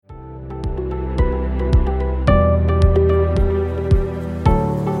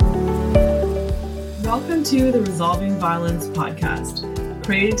Welcome to the Resolving Violence podcast,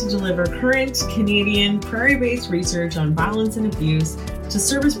 created to deliver current Canadian prairie-based research on violence and abuse to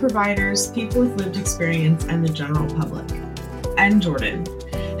service providers, people with lived experience, and the general public. I'm Jordan,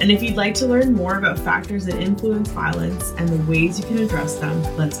 and if you'd like to learn more about factors that influence violence and the ways you can address them,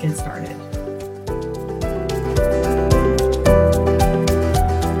 let's get started.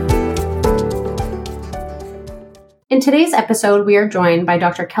 In today's episode, we are joined by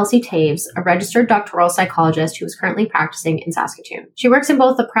Dr. Kelsi Toews, a registered doctoral psychologist who is currently practicing in Saskatoon. She works in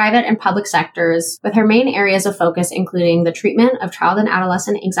both the private and public sectors, with her main areas of focus including the treatment of child and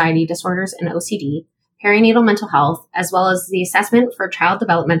adolescent anxiety disorders and OCD, perinatal mental health, as well as the assessment for child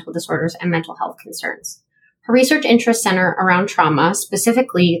developmental disorders and mental health concerns. Her research interests center around trauma,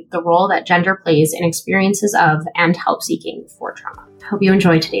 specifically the role that gender plays in experiences of and help seeking for trauma. I hope you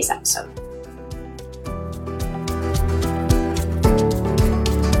enjoy today's episode.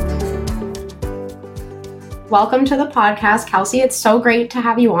 Welcome to the podcast, Kelsi. It's so great to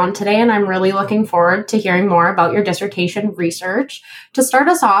have you on today, and I'm really looking forward to hearing more about your dissertation research. To start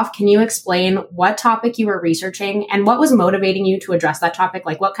us off, can you explain what topic you were researching and what was motivating you to address that topic?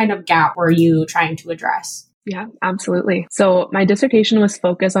 Like, what kind of gap were you trying to address? Yeah, absolutely. So my dissertation was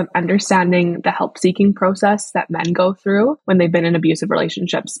focused on understanding the help-seeking process that men go through when they've been in abusive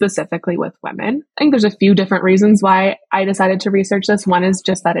relationships, specifically with women. I think there's a few different reasons why I decided to research this. One is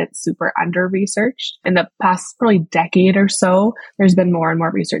just that it's super under-researched. In the past probably decade or so, there's been more and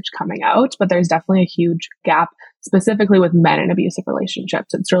more research coming out, but there's definitely a huge gap specifically with men in abusive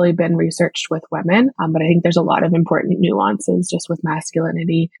relationships. It's really been researched with women, but I think there's a lot of important nuances just with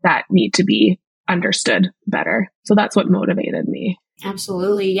masculinity that need to be understood better. So that's what motivated me.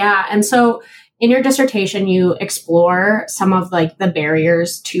 Absolutely. Yeah. And so in your dissertation, you explore some of like the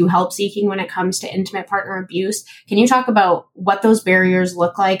barriers to help seeking when it comes to intimate partner abuse. Can you talk about what those barriers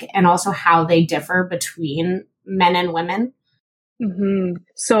look like and also how they differ between men and women?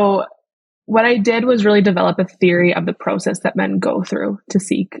 So what I did was really develop a theory of the process that men go through to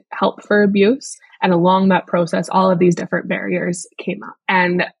seek help for abuse. And along that process, all of these different barriers came up.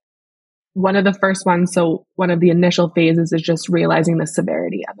 And one of the first ones, so one of the initial phases is just realizing the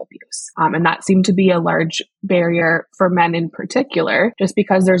severity of abuse. And that seemed to be a large barrier for men in particular, just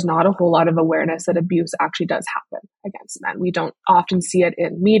because there's not a whole lot of awareness that abuse actually does happen against men. We don't often see it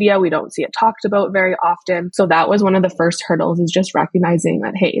in media. We don't see it talked about very often. So that was one of the first hurdles, is just recognizing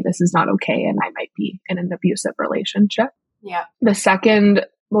that, hey, this is not okay and I might be in an abusive relationship. Yeah. The second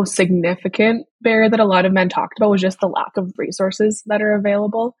most significant barrier that a lot of men talked about was just the lack of resources that are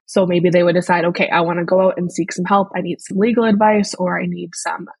available. So maybe they would decide, okay, I want to go out and seek some help. I need some legal advice, or I need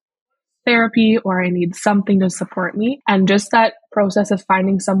some therapy, or I need something to support me. And just that process of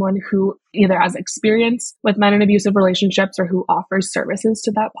finding someone who either has experience with men in abusive relationships or who offers services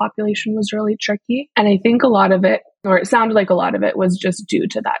to that population was really tricky. And I think a lot of it, or it sounded like a lot of it, was just due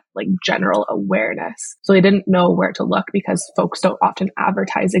to that like general awareness. So they didn't know where to look because folks don't often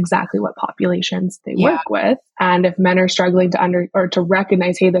advertise exactly what populations they work with. And if men are struggling to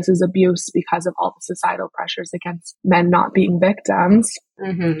recognize, hey, this is abuse because of all the societal pressures against men not being victims,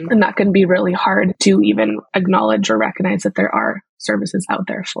 and that can be really hard to even acknowledge or recognize that there are services out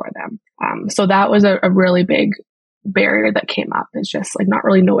there for them. So that was a really big barrier that came up, is just like not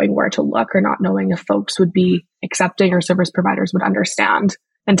really knowing where to look, or not knowing if folks would be accepting or service providers would understand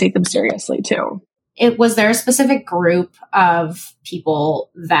and take them seriously too. Was there a specific group of people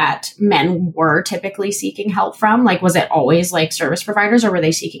that men were typically seeking help from? Like, was it always like service providers, or were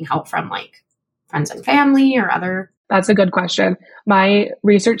they seeking help from like friends and family or other? That's a good question. My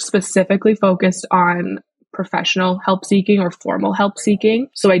research specifically focused on professional help seeking or formal help seeking.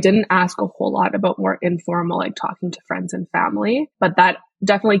 So I didn't ask a whole lot about more informal, like talking to friends and family, but that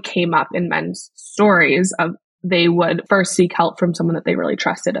definitely came up in men's stories of they would first seek help from someone that they really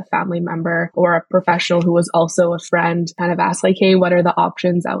trusted, a family member or a professional who was also a friend, kind of ask like, hey, what are the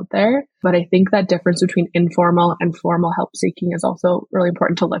options out there? But I think that difference between informal and formal help seeking is also really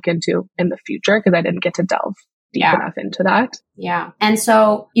important to look into in the future, because I didn't get to delve deep enough into that. Yeah. And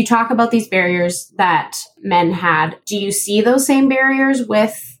so you talk about these barriers that men had. Do you see those same barriers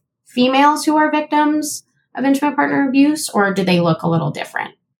with females who are victims of intimate partner abuse, or do they look a little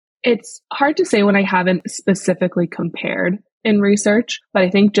different? It's hard to say when I haven't specifically compared in research, but I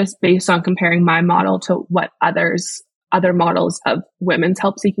think just based on comparing my model to what others other models of women's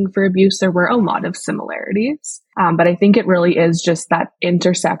help seeking for abuse, there were a lot of similarities. But I think it really is just that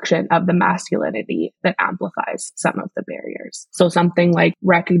intersection of the masculinity that amplifies some of the barriers. So something like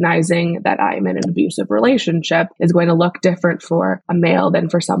recognizing that I'm in an abusive relationship is going to look different for a male than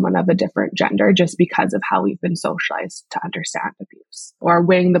for someone of a different gender, just because of how we've been socialized to understand abuse. Or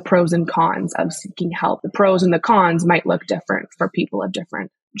weighing the pros and cons of seeking help. The pros and the cons might look different for people of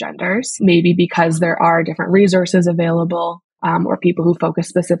different genders, maybe because there are different resources available, or people who focus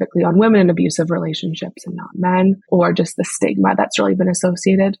specifically on women in abusive relationships and not men, or just the stigma that's really been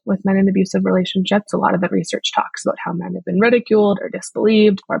associated with men in abusive relationships. A lot of the research talks about how men have been ridiculed or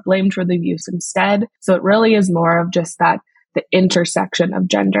disbelieved or blamed for the abuse instead. So it really is more of just that the intersection of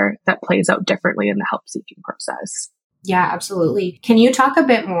gender that plays out differently in the help seeking process. Yeah, absolutely. Can you talk a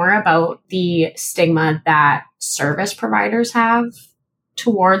bit more about the stigma that service providers have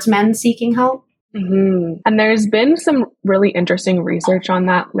towards men seeking help? Mm-hmm. And there's been some really interesting research on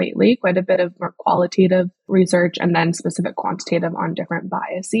that lately, quite a bit of more qualitative research and then specific quantitative on different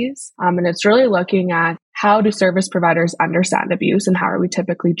biases. And it's really looking at how do service providers understand abuse and how are we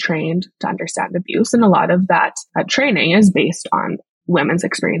typically trained to understand abuse? And a lot of that training is based on women's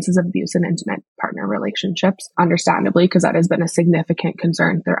experiences of abuse in intimate partner relationships, understandably, because that has been a significant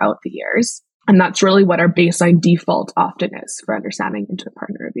concern throughout the years. And that's really what our baseline default often is for understanding intimate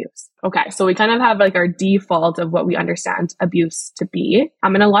partner abuse. Okay, so we kind of have like our default of what we understand abuse to be.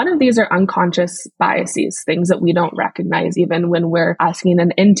 And a lot of these are unconscious biases, things that we don't recognize. Even when we're asking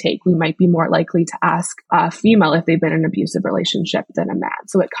an intake, we might be more likely to ask a female if they've been in an abusive relationship than a man.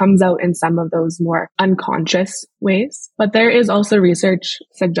 So it comes out in some of those more unconscious ways. But there is also research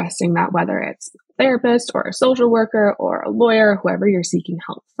suggesting that whether it's therapist or a social worker or a lawyer, whoever you're seeking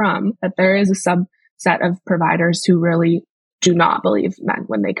help from, that there is a subset of providers who really do not believe men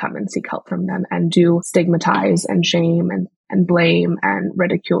when they come and seek help from them and do stigmatize and shame and blame and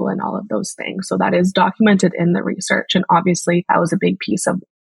ridicule and all of those things. So that is documented in the research. And obviously that was a big piece of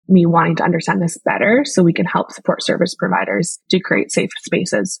me wanting to understand this better so we can help support service providers to create safe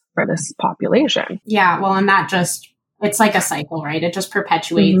spaces for this population. Yeah, well, and that just it's like a cycle, right? It just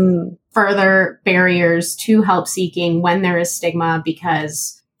perpetuates further barriers to help seeking when there is stigma,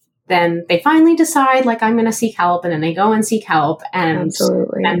 because then they finally decide, like, I'm going to seek help, and then they go and seek help, and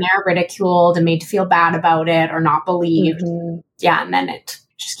then they're ridiculed and made to feel bad about it or not believed. Yeah, and then it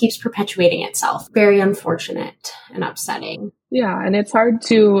just keeps perpetuating itself. Very unfortunate and upsetting. Yeah, and it's hard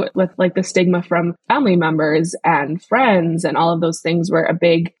to, with like the stigma from family members and friends and all of those things were a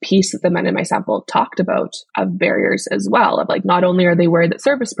big piece that the men in my sample talked about of barriers as well. Of like, not only are they worried that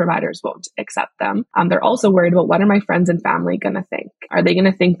service providers won't accept them, they're also worried about what are my friends and family going to think? Are they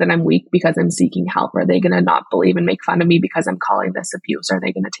going to think that I'm weak because I'm seeking help? Are they going to not believe and make fun of me because I'm calling this abuse? Are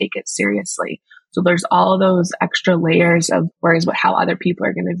they going to take it seriously? So there's all those extra layers of worries about how other people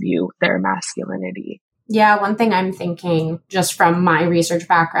are going to view their masculinity. Yeah, one thing I'm thinking just from my research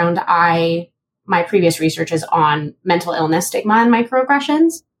background, my previous research is on mental illness stigma and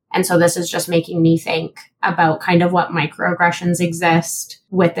microaggressions. And so this is just making me think about kind of what microaggressions exist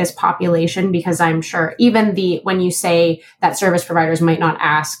with this population, because I'm sure even when you say that service providers might not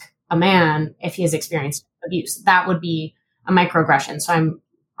ask a man if he has experienced abuse, that would be a microaggression. So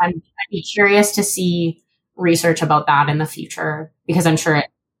I'd be curious to see research about that in the future, because I'm sure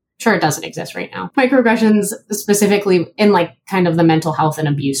it doesn't exist right now. Microaggressions specifically in like kind of the mental health and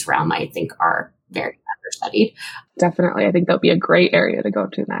abuse realm, I think are very understudied. Definitely. I think that'll be a great area to go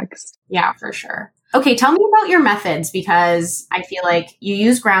to next. Yeah, for sure. Okay, tell me about your methods, because I feel like you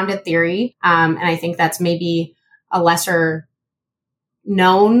use grounded theory. And I think that's maybe a lesser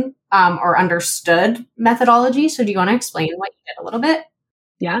known or understood methodology. So do you want to explain what you did a little bit?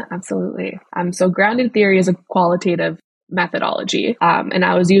 Yeah, absolutely. So grounded theory is a qualitative methodology. And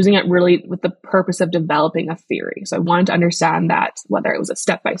I was using it really with the purpose of developing a theory. So I wanted to understand that whether it was a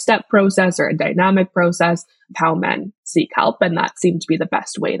step-by-step process or a dynamic process of how men seek help. And that seemed to be the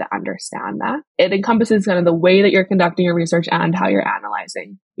best way to understand that. It encompasses kind of the way that you're conducting your research and how you're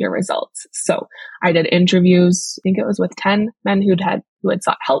analyzing your results. So I did interviews, I think it was with 10 men who had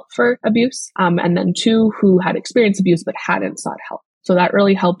sought help for abuse, and then 2 who had experienced abuse but hadn't sought help. So that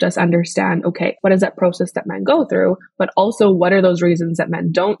really helped us understand, okay, what is that process that men go through, but also what are those reasons that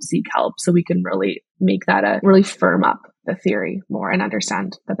men don't seek help, so we can really make that really firm up the theory more and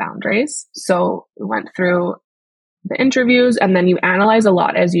understand the boundaries. So we went through the interviews, and then you analyze a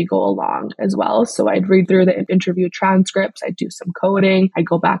lot as you go along as well. So I'd read through the interview transcripts, I'd do some coding, I'd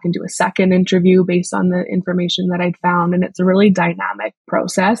go back and do a second interview based on the information that I'd found. And it's a really dynamic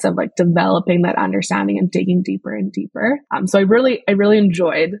process of like developing that understanding and digging deeper and deeper. So I really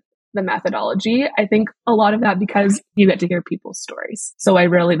enjoyed the methodology. I think a lot of that because you get to hear people's stories. So I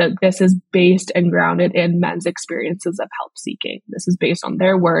really that this is based and grounded in men's experiences of help seeking. This is based on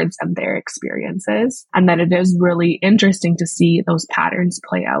their words and their experiences. And that it is really interesting to see those patterns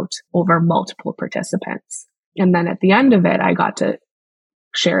play out over multiple participants. And then at the end of it, I got to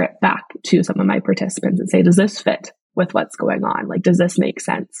share it back to some of my participants and say, does this fit with what's going on? Like, does this make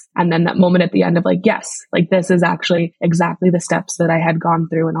sense? And then that moment at the end of like, yes, like this is actually exactly the steps that I had gone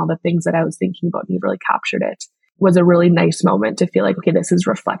through and all the things that I was thinking about, and you really captured it, was a really nice moment to feel like, okay, this is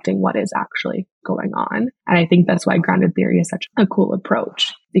reflecting what is actually going on. And I think that's why grounded theory is such a cool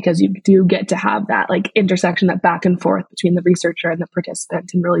approach, because you do get to have that like intersection, that back and forth between the researcher and the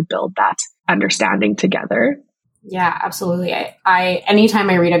participant, and really build that understanding together. Yeah, absolutely. I anytime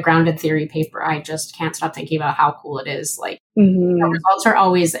I read a grounded theory paper, I just can't stop thinking about how cool it is. Like the results are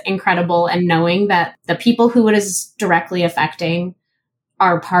always incredible, and knowing that the people who it is directly affecting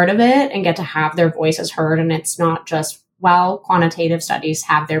are part of it and get to have their voices heard. And it's not just, well, quantitative studies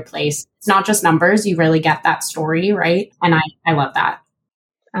have their place. It's not just numbers. You really get that story, right? And I love that.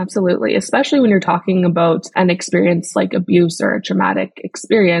 Absolutely. Especially when you're talking about an experience like abuse or a traumatic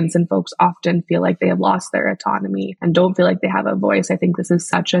experience, and folks often feel like they have lost their autonomy and don't feel like they have a voice. I think this is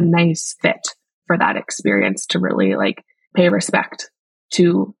such a nice fit for that experience to really like pay respect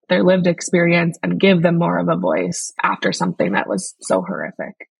to their lived experience and give them more of a voice after something that was so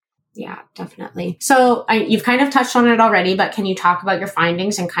horrific. Yeah, definitely. So you've kind of touched on it already, but can you talk about your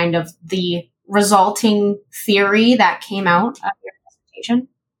findings and kind of the resulting theory that came out of your presentation?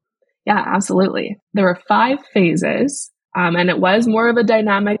 Yeah, absolutely. There were 5 phases, and it was more of a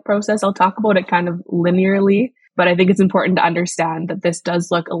dynamic process. I'll talk about it kind of linearly, but I think it's important to understand that this does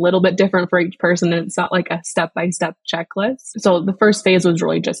look a little bit different for each person, and it's not like a step-by-step checklist. So the first phase was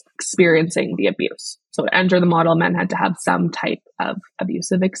really just experiencing the abuse. So to enter the model, men had to have some type of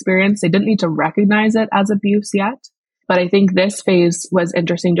abusive experience. They didn't need to recognize it as abuse yet, but I think this phase was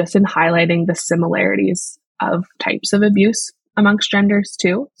interesting just in highlighting the similarities of types of abuse amongst genders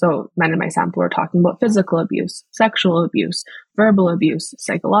too. So men in my sample were talking about physical abuse, sexual abuse, verbal abuse,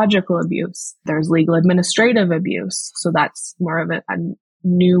 psychological abuse. There's legal administrative abuse. So that's more of a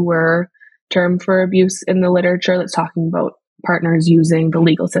newer term for abuse in the literature that's talking about partners using the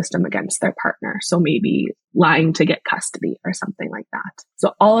legal system against their partner. So maybe lying to get custody or something like that.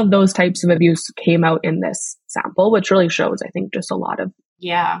 So all of those types of abuse came out in this sample, which really shows, I think, just a lot of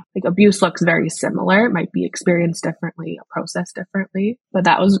like abuse looks very similar. It might be experienced differently, processed differently, but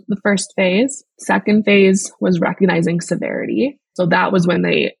that was the first phase. Second phase was recognizing severity. So that was when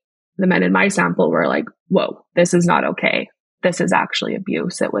the men in my sample were like, whoa, this is not okay. This is actually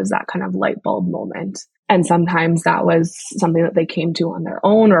abuse. It was that kind of light bulb moment. And sometimes that was something that they came to on their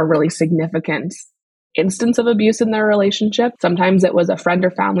own, or a really significant instance of abuse in their relationship. Sometimes it was a friend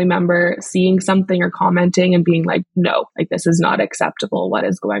or family member seeing something or commenting and being like, no, like this is not acceptable. What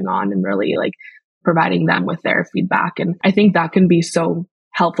is going on? And really like providing them with their feedback. And I think that can be so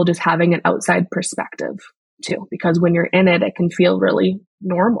helpful, just having an outside perspective too, because when you're in it, it can feel really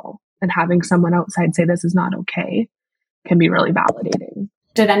normal, and having someone outside say this is not okay can be really validating.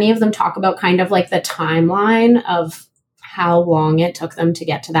 Did any of them talk about kind of like the timeline of how long it took them to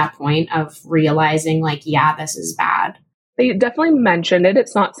get to that point of realizing like, yeah, this is bad? They definitely mentioned it.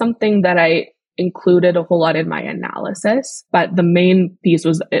 It's not something that I included a whole lot in my analysis, but the main piece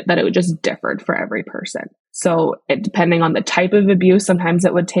was that it just differed for every person. So depending on the type of abuse, sometimes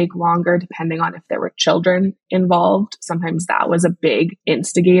it would take longer depending on if there were children involved. Sometimes that was a big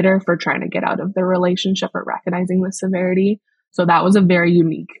instigator for trying to get out of the relationship or recognizing the severity. So that was a very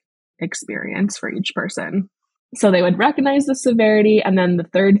unique experience for each person. So they would recognize the severity. And then the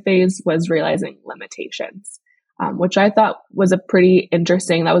third phase was realizing limitations, which I thought was a pretty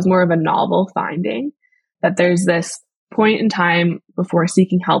interesting, that was more of a novel finding, that there's this point in time before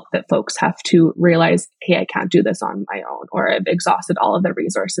seeking help that folks have to realize, hey, I can't do this on my own, or I've exhausted all of the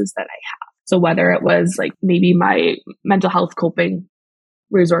resources that I have. So whether it was like maybe my mental health coping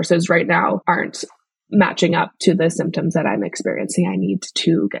resources right now aren't matching up to the symptoms that I'm experiencing, I need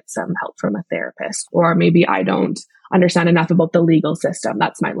to get some help from a therapist. Or maybe I don't understand enough about the legal system.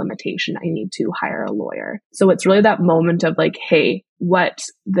 That's my limitation. I need to hire a lawyer. So it's really that moment of like, hey, what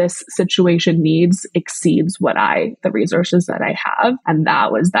this situation needs exceeds the resources that I have. And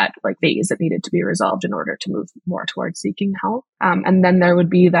that was that like phase that needed to be resolved in order to move more towards seeking help. And then there would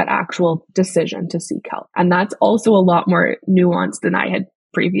be that actual decision to seek help. And that's also a lot more nuanced than I had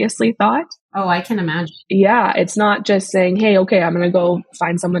previously thought. Oh, I can imagine. Yeah, it's not just saying, hey, okay, I'm going to go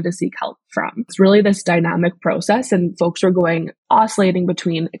find someone to seek help from. It's really this dynamic process, and folks are going oscillating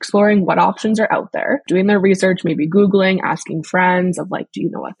between exploring what options are out there, doing their research, maybe Googling, asking friends of like, do you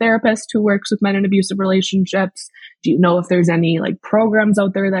know a therapist who works with men in abusive relationships? Do you know if there's any like programs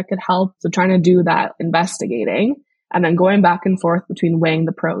out there that could help? So trying to do that investigating and then going back and forth between weighing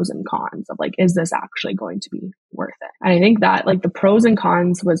the pros and cons of like, is this actually going to be worth it? And I think that like the pros and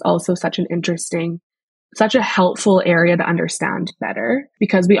cons was also such a helpful area to understand better,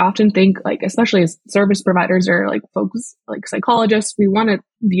 because we often think like, especially as service providers or like folks like psychologists, we want to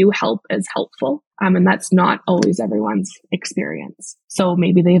view help as helpful. And that's not always everyone's experience. So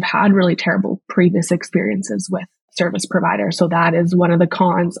maybe they've had really terrible previous experiences with service provider. So that is one of the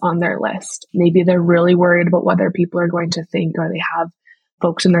cons on their list. Maybe they're really worried about what other people are going to think, or they have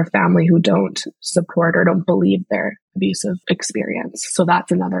folks in their family who don't support or don't believe their abusive experience. So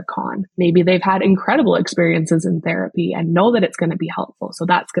that's another con. Maybe they've had incredible experiences in therapy and know that it's going to be helpful. So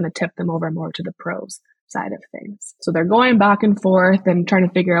that's going to tip them over more to the pros side of things. So they're going back and forth and trying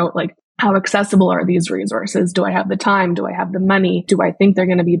to figure out like, how accessible are these resources? Do I have the time? Do I have the money? Do I think they're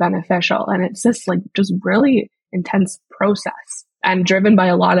going to be beneficial? And it's just really intense process and driven by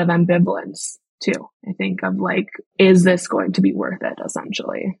a lot of ambivalence too. I think of like, is this going to be worth it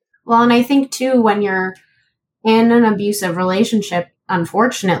essentially? Well, and I think too, when you're in an abusive relationship,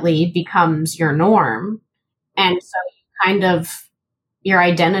 unfortunately becomes your norm. And so kind of your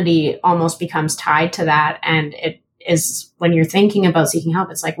identity almost becomes tied to that. And it is when you're thinking about seeking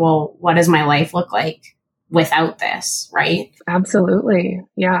help, it's like, well, what does my life look like without this? Right. Absolutely.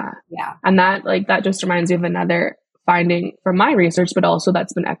 Yeah. Yeah. And that just reminds me of another finding from my research, but also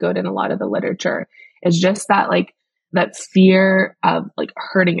that's been echoed in a lot of the literature, is just that like that fear of like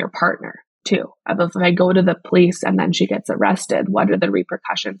hurting your partner too. If I go to the police and then she gets arrested, what are the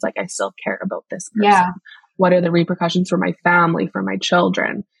repercussions? Like I still care about this person. Yeah. What are the repercussions for my family, for my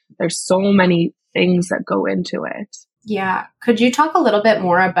children? There's so many things that go into it. Yeah. Could you talk a little bit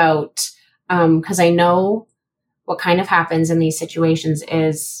more about, because I know what kind of happens in these situations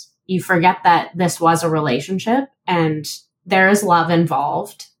is you forget that this was a relationship and there is love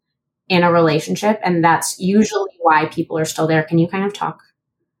involved in a relationship. And that's usually why people are still there. Can you kind of talk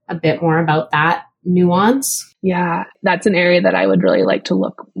a bit more about that nuance? Yeah, that's an area that I would really like to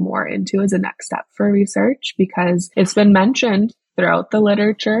look more into as a next step for research, because it's been mentioned throughout the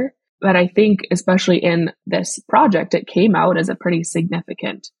literature. But I think especially in this project, it came out as a pretty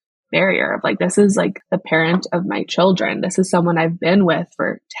significant barrier of like, this is like the parent of my children. This is someone I've been with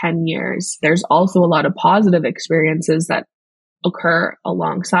for 10 years. There's also a lot of positive experiences that occur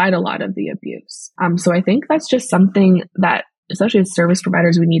alongside a lot of the abuse. So I think that's just something that, especially as service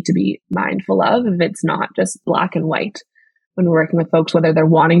providers, we need to be mindful of. If it's not just black and white when we're working with folks, whether they're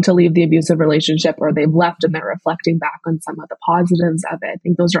wanting to leave the abusive relationship or they've left and they're reflecting back on some of the positives of it. I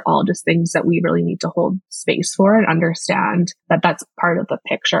think those are all just things that we really need to hold space for and understand that that's part of the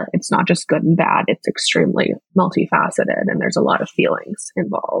picture. It's not just good and bad. It's extremely multifaceted and there's a lot of feelings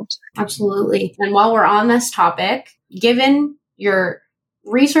involved. Absolutely. And while we're on this topic, given your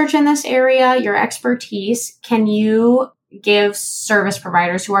research in this area, your expertise, can you give service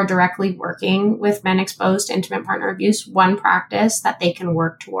providers who are directly working with men exposed to intimate partner abuse one practice that they can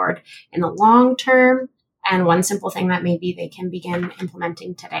work toward in the long term, and one simple thing that maybe they can begin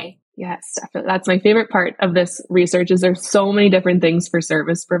implementing today? Yes, definitely. That's my favorite part of this research, is there's so many different things for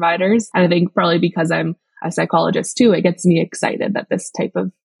service providers. And I think probably because I'm a psychologist too, it gets me excited that this type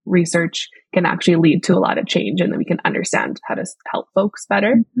of research can actually lead to a lot of change and that we can understand how to help folks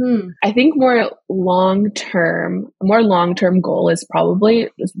better. Mm-hmm. I think more long-term goal is probably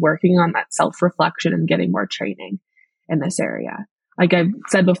just working on that self-reflection and getting more training in this area. Like I've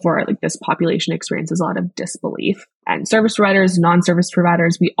said before, like this population experiences a lot of disbelief, and service providers, non-service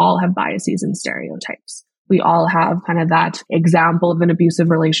providers, we all have biases and stereotypes. We all have kind of that example of an abusive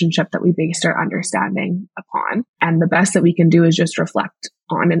relationship that we based our understanding upon. And the best that we can do is just reflect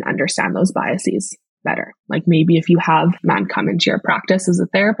on and understand those biases better. Like maybe if you have a man come into your practice as a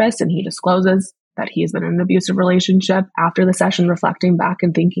therapist and he discloses that he's been in an abusive relationship, after the session, reflecting back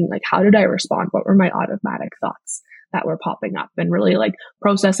and thinking like, how did I respond? What were my automatic thoughts that were popping up? And really like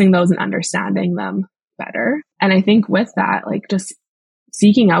processing those and understanding them better. And I think with that, like just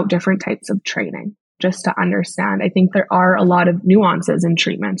seeking out different types of training just to understand. I think there are a lot of nuances in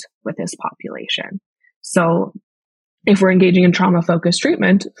treatment with this population. So if we're engaging in trauma-focused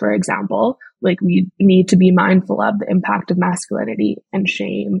treatment, for example, like we need to be mindful of the impact of masculinity and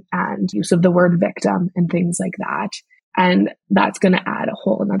shame and use of the word victim and things like that. And that's going to add a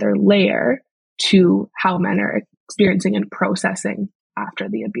whole another layer to how men are experiencing and processing after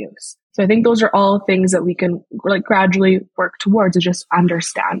the abuse. So I think those are all things that we can like gradually work towards, is just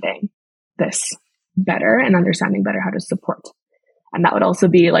understanding this better and understanding better how to support. And that would also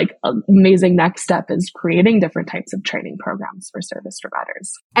be like an amazing next step, is creating different types of training programs for service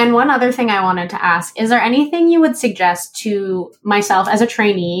providers. And one other thing I wanted to ask, is there anything you would suggest to myself as a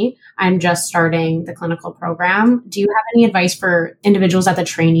trainee? I'm just starting the clinical program. Do you have any advice for individuals at the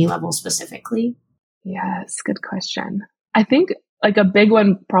trainee level specifically? Yes, good question. I think like a big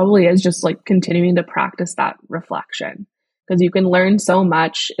one probably is just like continuing to practice that reflection. Because you can learn so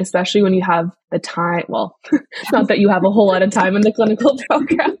much, especially when you have the time. Well, not that you have a whole lot of time in the clinical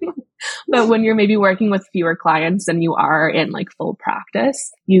program, but when you're maybe working with fewer clients and you are in like full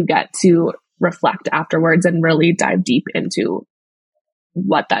practice, you get to reflect afterwards and really dive deep into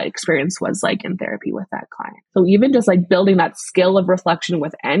what that experience was like in therapy with that client. So even just like building that skill of reflection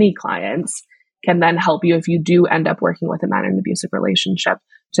with any clients can then help you if you do end up working with a man in an abusive relationship,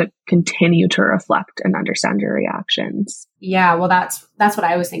 to continue to reflect and understand your reactions. Yeah, well, that's what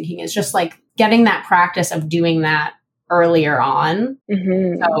I was thinking, is just like getting that practice of doing that earlier on.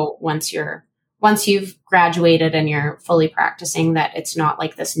 Mm-hmm. So once you've graduated and you're fully practicing, that it's not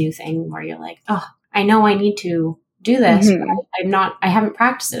like this new thing where you're like, oh, I know I need to do this, mm-hmm. but I haven't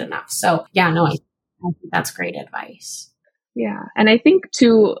practiced it enough. So yeah, no, I think that's great advice. Yeah. And I think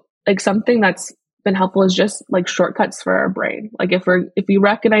too, like something that's been helpful is just like shortcuts for our brain. Like if we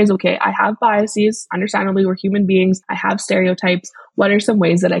recognize, okay, I have biases, understandably, we're human beings, I have stereotypes, what are some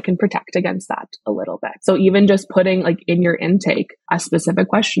ways that I can protect against that a little bit? So even just putting like in your intake a specific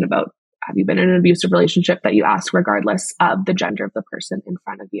question about, have you been in an abusive relationship, that you ask regardless of the gender of the person in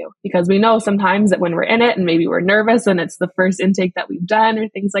front of you? Because we know sometimes that when we're in it and maybe we're nervous and it's the first intake that we've done or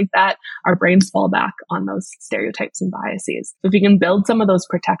things like that, our brains fall back on those stereotypes and biases. So if you can build some of those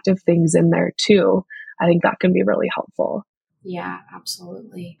protective things in there too, I think that can be really helpful. Yeah,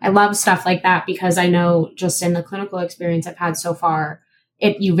 absolutely. I love stuff like that, because I know just in the clinical experience I've had so far,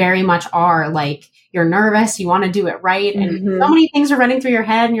 you very much are like, you're nervous, you want to do it right. And mm-hmm. so many things are running through your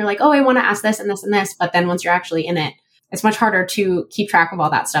head and you're like, oh, I want to ask this and this and this. But then once you're actually in it, it's much harder to keep track of all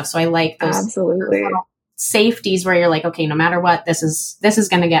that stuff. So I like those absolutely safeties where you're like, okay, no matter what, this is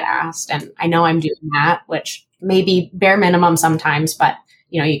going to get asked. And I know I'm doing that, which may be bare minimum sometimes, but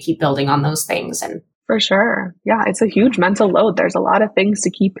you keep building on those things. And for sure. Yeah, it's a huge mental load. There's a lot of things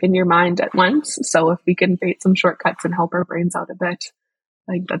to keep in your mind at once. So if we can create some shortcuts and help our brains out a bit,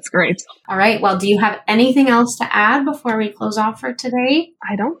 I think that's great. All right. Well, do you have anything else to add before we close off for today?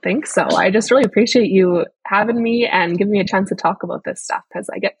 I don't think so. I just really appreciate you having me and giving me a chance to talk about this stuff, because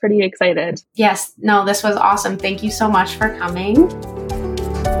I get pretty excited. Yes. No, this was awesome. Thank you so much for coming.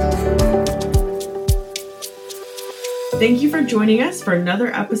 Thank you for joining us for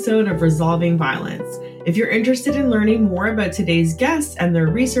another episode of Resolving Violence. If you're interested in learning more about today's guests and their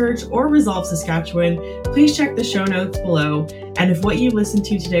research, or Resolve Saskatchewan, please check the show notes below. And if what you listened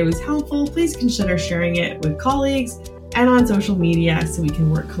to today was helpful, please consider sharing it with colleagues and on social media so we can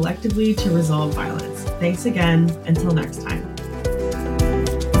work collectively to resolve violence. Thanks again. Until next time.